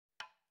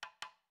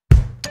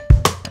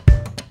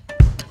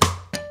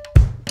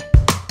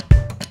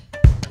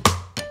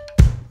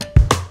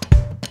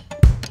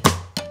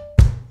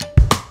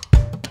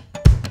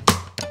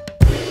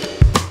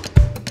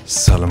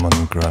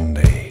Solomon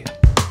Grandé,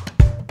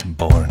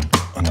 born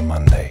on a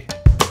Monday,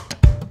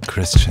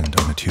 Christened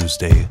on a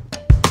Tuesday,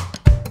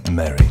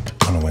 married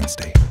on a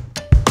Wednesday,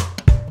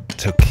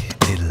 took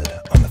ill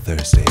on a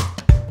Thursday,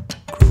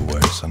 grew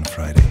worse on a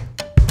Friday,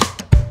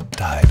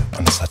 died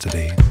on a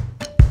Saturday,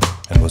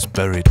 and was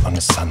buried on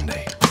a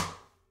Sunday.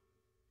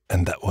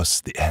 And that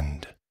was the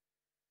end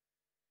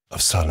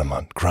of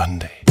Solomon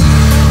Grandé.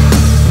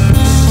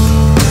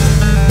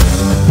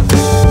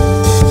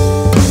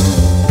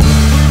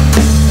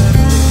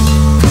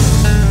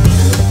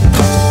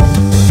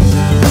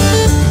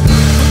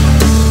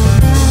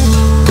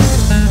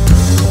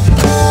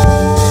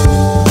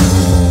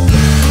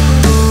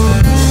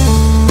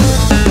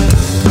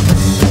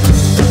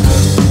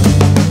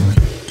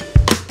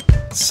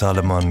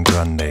 Solomon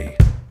Grandé,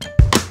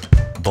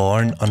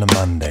 born on a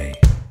Monday,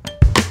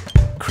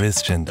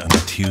 Christened on a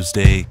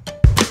Tuesday,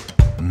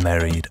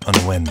 married on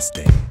a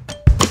Wednesday,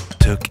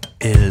 took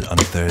ill on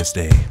a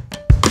Thursday,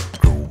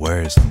 grew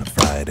worse on a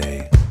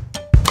Friday,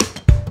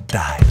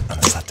 died on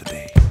a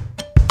Saturday,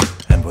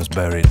 and was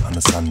buried on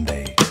a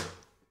Sunday.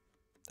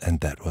 And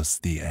that was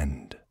the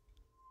end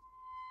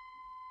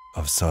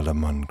of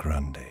Solomon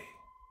Grandé.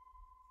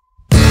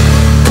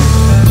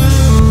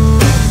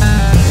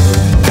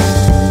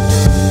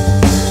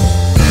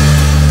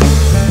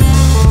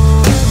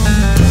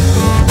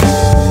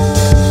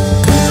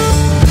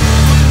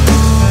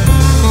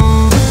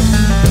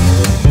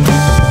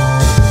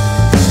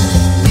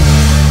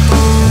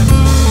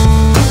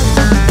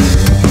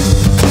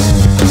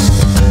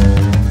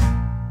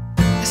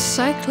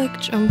 Cyclic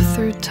jump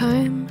through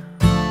time.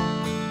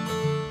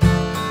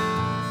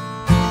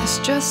 It's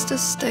just a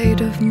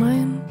state of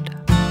mind.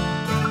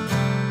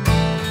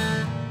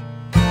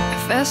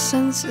 If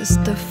essence is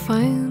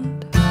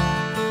defined,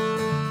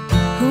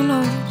 who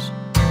knows?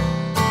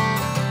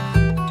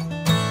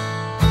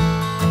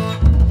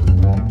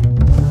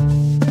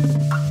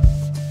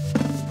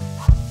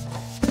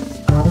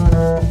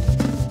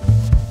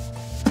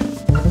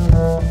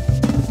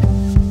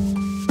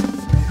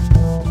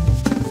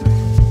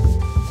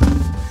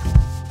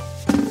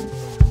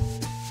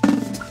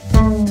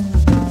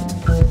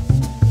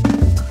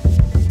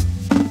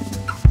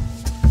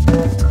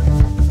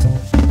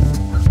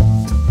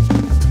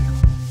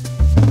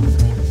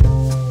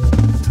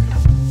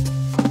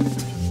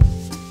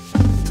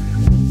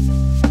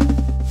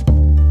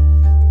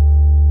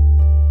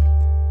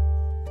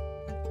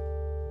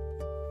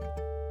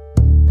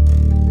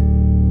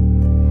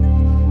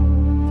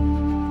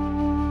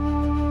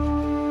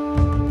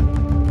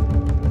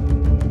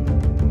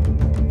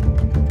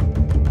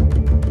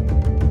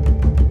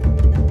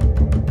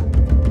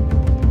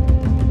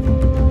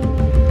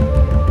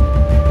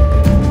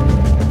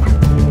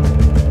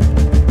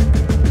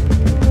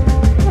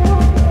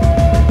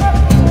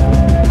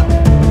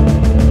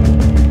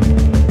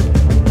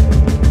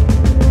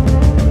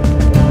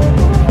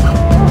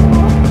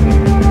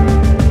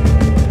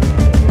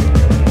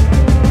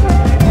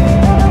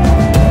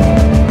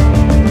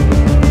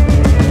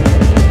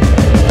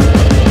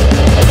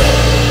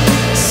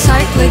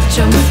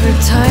 Jump through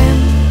time.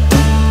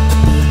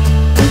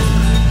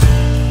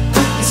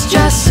 It's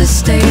just a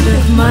state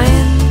of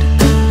mind.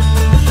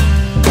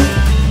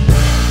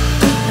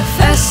 If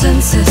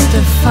essence is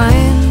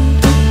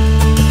defined,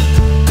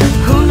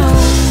 who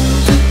knows?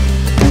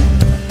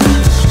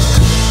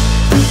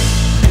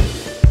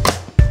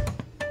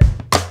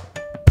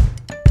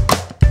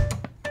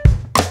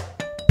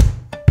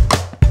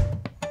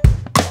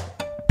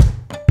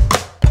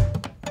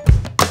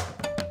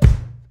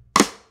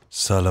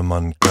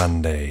 Solomon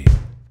Grandé,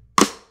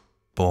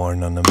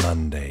 born on a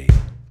Monday,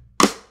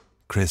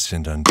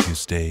 Christened on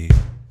Tuesday,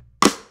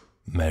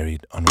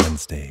 married on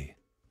Wednesday,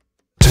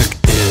 took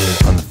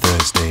ill on a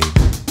Thursday,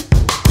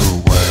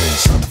 grew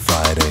worse on a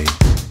Friday,